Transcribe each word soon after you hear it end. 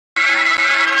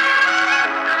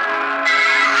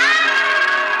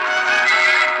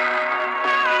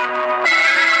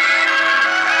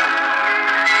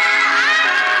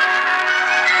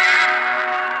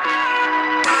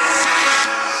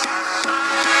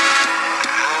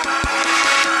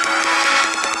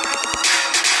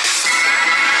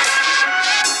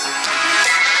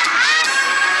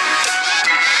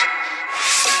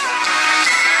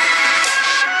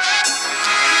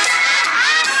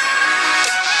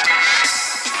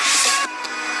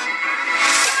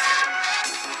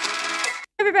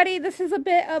ready. This is a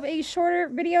bit of a shorter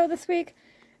video this week.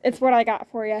 It's what I got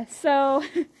for you. So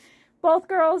both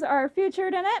girls are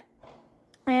featured in it.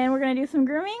 And we're going to do some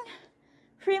grooming,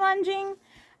 free lunging.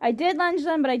 I did lunge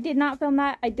them, but I did not film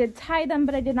that. I did tie them,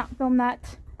 but I did not film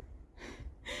that.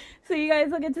 So you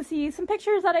guys will get to see some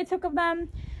pictures that I took of them.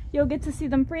 You'll get to see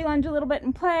them free lunge a little bit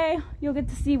and play. You'll get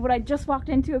to see what I just walked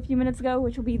into a few minutes ago,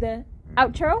 which will be the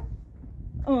outro.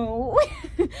 Oh.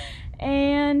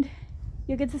 And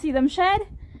you'll get to see them shed.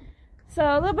 So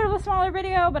a little bit of a smaller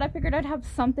video, but I figured I'd have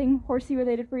something horsey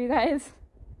related for you guys.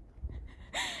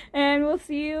 And we'll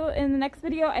see you in the next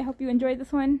video. I hope you enjoyed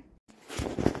this one.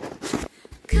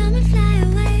 Come and fly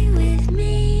away with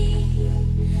me.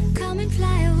 Come and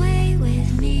fly away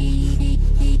with me.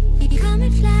 Come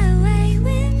and fly away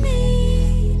with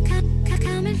me.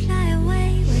 Come and fly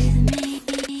away with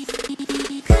me.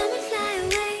 Come and fly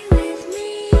away with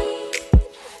me.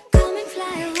 Come and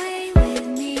fly away with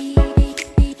me.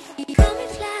 Come and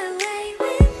fly away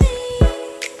with me.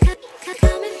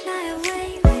 Come and fly away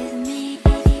with me.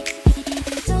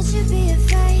 Don't you be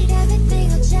afraid, everything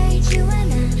will change. You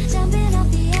and I jumping off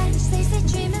the edge. They say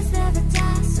dreamers never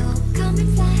die. So come and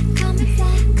fly, come and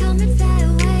fly, come and fly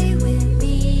away with me.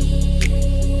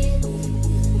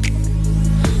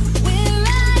 We're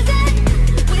rising,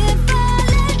 we're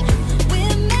falling,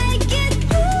 we're making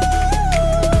through.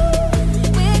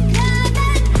 We're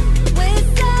climbing, we're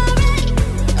soaring,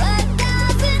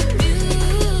 1,000 views.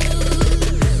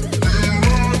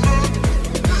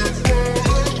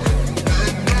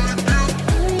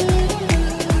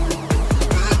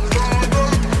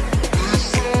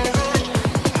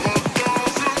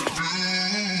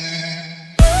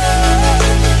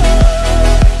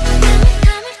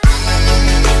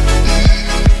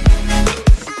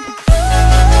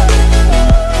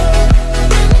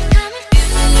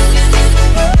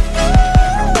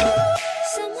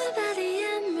 Somewhere by the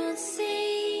Emerald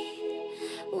Sea,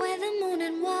 where the moon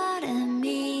and water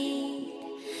meet.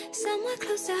 Somewhere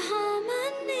close to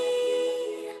harmony,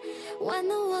 when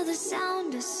the world is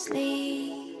sound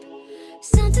asleep.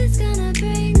 Something's gonna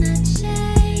bring the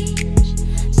change,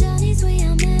 journeys we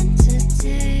are meant to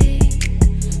take.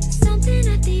 Something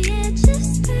at the edge of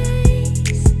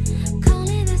space,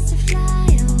 calling us to fly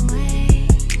away.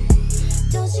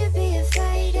 Don't you be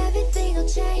afraid, everything will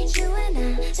change. You and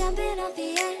I jumping off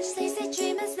the edge. They say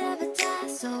dreamers never die.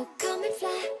 So come and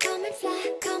fly, come and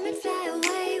fly, come and fly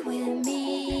away with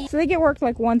me. So they get worked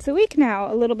like once a week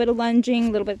now. A little bit of lunging,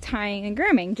 a little bit of tying and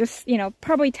grooming. Just, you know,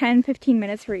 probably 10-15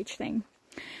 minutes for each thing.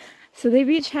 So they've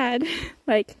each had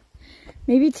like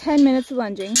maybe 10 minutes of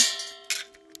lunging.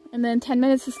 And then 10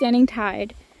 minutes of standing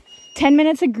tied. 10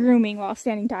 minutes of grooming while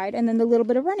standing tied. And then the little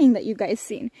bit of running that you guys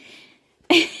seen.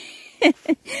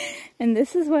 And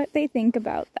this is what they think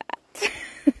about that.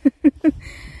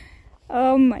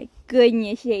 Oh my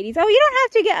goodness, ladies. Oh, you don't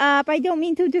have to get up. I don't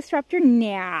mean to disrupt your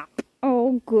nap.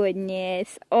 Oh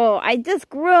goodness. Oh, I just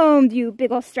groomed you,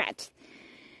 big ol' stretch.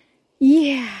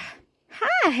 Yeah.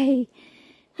 Hi.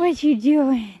 What you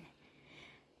doing?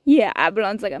 Yeah,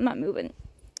 Abalon's like, I'm not moving.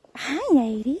 Hi,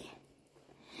 lady.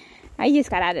 I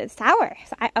just got out of the shower.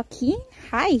 So okay.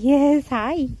 Hi, yes,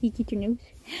 hi. You get your nose.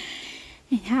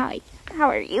 And hi. How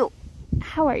are you?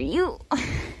 How are you?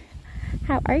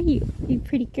 How are you? You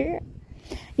pretty girl.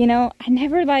 You know, I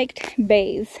never liked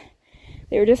bays.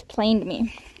 They were just plain to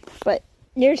me. But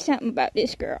there's something about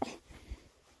this girl.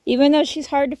 Even though she's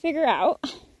hard to figure out,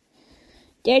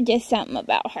 there's just something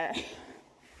about her.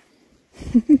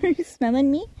 Are you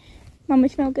smelling me? Mama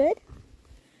smell good?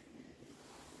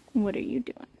 What are you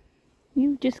doing?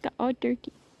 You just got all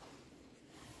dirty.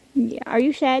 Yeah, are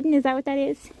you shedding? Is that what that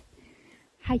is?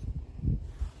 Hi.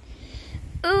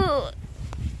 Ooh.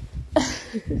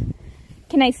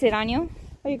 Can I sit on you?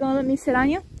 Are you gonna let me sit on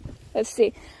you? Let's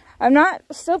see. I'm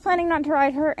still planning not to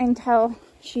ride her until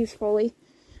she's fully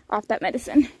off that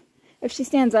medicine. If she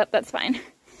stands up, that's fine.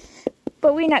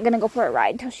 But we're not gonna go for a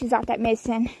ride until she's off that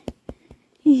medicine.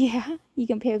 Yeah, you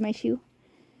can play with my shoe.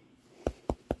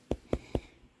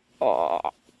 Oh.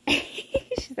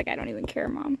 She's like, I don't even care,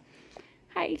 Mom.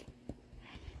 Hi.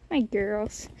 My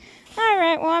girls.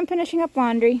 Alright, well, I'm finishing up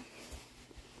laundry.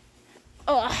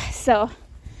 Oh, so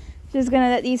just gonna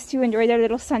let these two enjoy their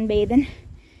little sunbathing.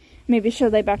 Maybe she'll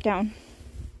lay back down.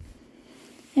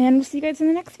 And we'll see you guys in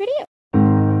the next video.